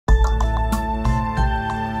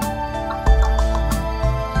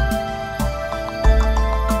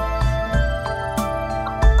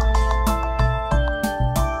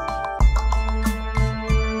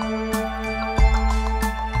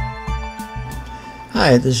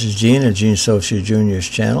Hi, this is Gene at Gene Socia Jr.'s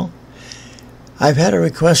channel. I've had a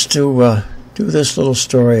request to do this little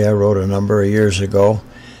story I wrote a number of years ago,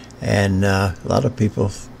 and a lot of people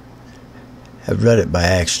have read it by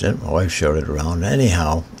accident. My wife showed it around.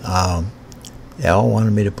 Anyhow, they all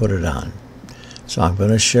wanted me to put it on, so I'm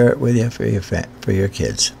going to share it with you for your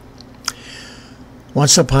kids.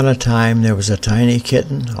 Once upon a time, there was a tiny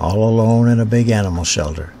kitten all alone in a big animal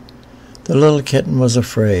shelter. The little kitten was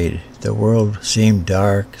afraid. The world seemed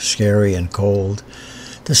dark, scary, and cold.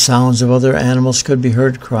 The sounds of other animals could be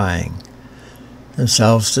heard crying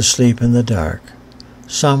themselves to sleep in the dark.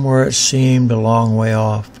 Somewhere it seemed a long way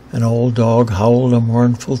off, an old dog howled a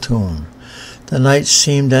mournful tune. The night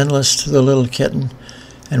seemed endless to the little kitten,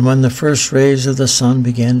 and when the first rays of the sun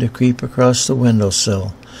began to creep across the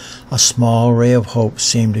windowsill, a small ray of hope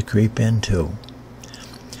seemed to creep in too.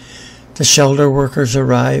 The shelter workers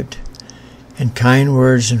arrived, and kind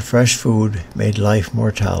words and fresh food made life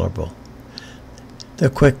more tolerable. The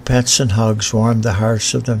quick pets and hugs warmed the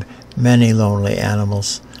hearts of the many lonely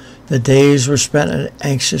animals. The days were spent in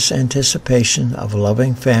anxious anticipation of a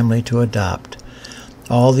loving family to adopt.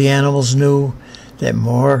 All the animals knew that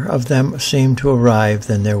more of them seemed to arrive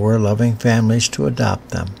than there were loving families to adopt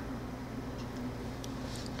them.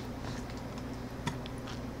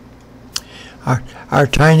 Our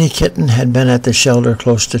tiny kitten had been at the shelter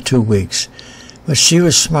close to 2 weeks, but she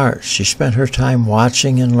was smart. She spent her time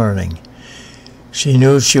watching and learning. She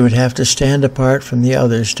knew she would have to stand apart from the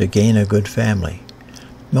others to gain a good family.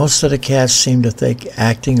 Most of the cats seemed to think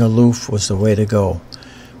acting aloof was the way to go,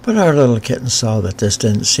 but our little kitten saw that this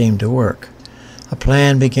didn't seem to work. A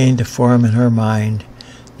plan began to form in her mind.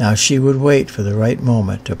 Now she would wait for the right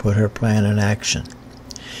moment to put her plan in action.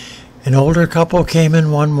 An older couple came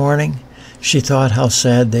in one morning. She thought how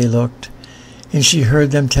sad they looked, and she heard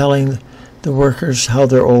them telling the workers how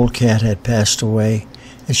their old cat had passed away,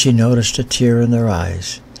 and she noticed a tear in their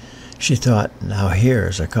eyes. She thought, now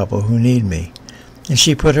here's a couple who need me, and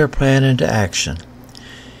she put her plan into action.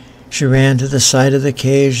 She ran to the side of the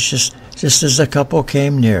cage just as the couple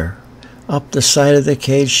came near. Up the side of the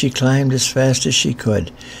cage she climbed as fast as she could.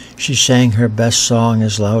 She sang her best song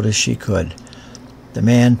as loud as she could. The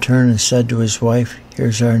man turned and said to his wife,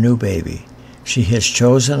 "Here's our new baby. She has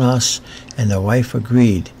chosen us," and the wife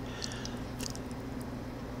agreed.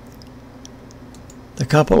 The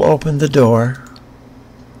couple opened the door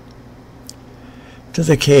to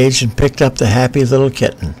the cage and picked up the happy little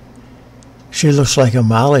kitten. "She looks like a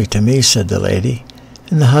Molly to me," said the lady,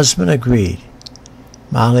 and the husband agreed.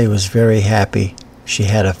 Molly was very happy. She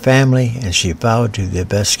had a family, and she vowed to be the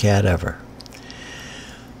best cat ever.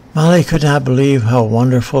 Molly could not believe how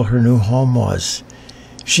wonderful her new home was.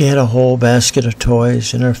 She had a whole basket of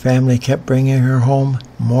toys, and her family kept bringing her home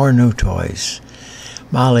more new toys.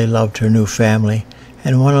 Molly loved her new family,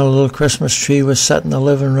 and when a little Christmas tree was set in the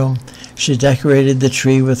living room, she decorated the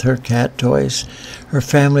tree with her cat toys. Her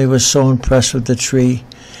family was so impressed with the tree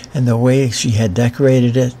and the way she had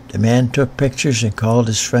decorated it. The man took pictures and called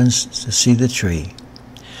his friends to see the tree.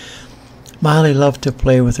 Molly loved to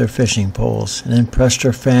play with her fishing poles and impressed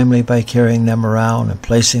her family by carrying them around and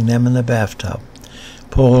placing them in the bathtub,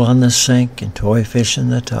 pole on the sink, and toy fish in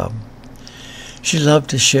the tub. She loved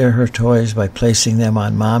to share her toys by placing them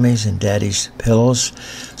on Mommy's and Daddy's pillows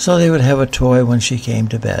so they would have a toy when she came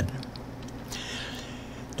to bed.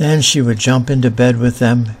 Then she would jump into bed with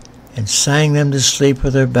them and sang them to sleep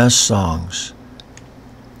with her best songs.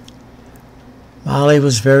 Molly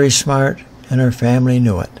was very smart, and her family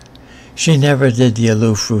knew it. She never did the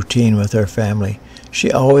aloof routine with her family.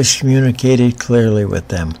 She always communicated clearly with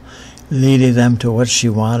them, leading them to what she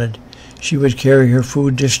wanted. She would carry her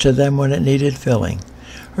food dish to them when it needed filling,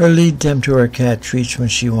 or lead them to her cat treats when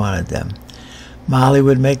she wanted them. Molly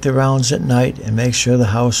would make the rounds at night and make sure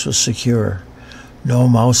the house was secure. No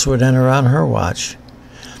mouse would enter on her watch.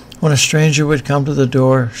 When a stranger would come to the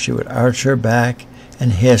door, she would arch her back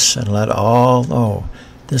and hiss and let all know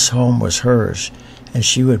this home was hers, and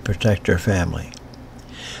she would protect her family.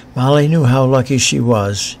 Molly knew how lucky she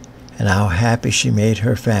was and how happy she made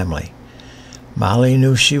her family. Molly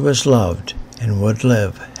knew she was loved and would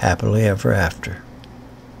live happily ever after.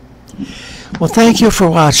 Well, thank you for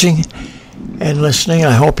watching and listening.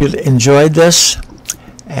 I hope you enjoyed this,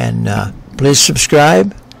 and please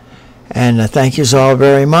subscribe, and thank you all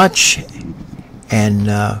very much, and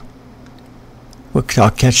I'll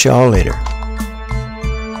catch you all later.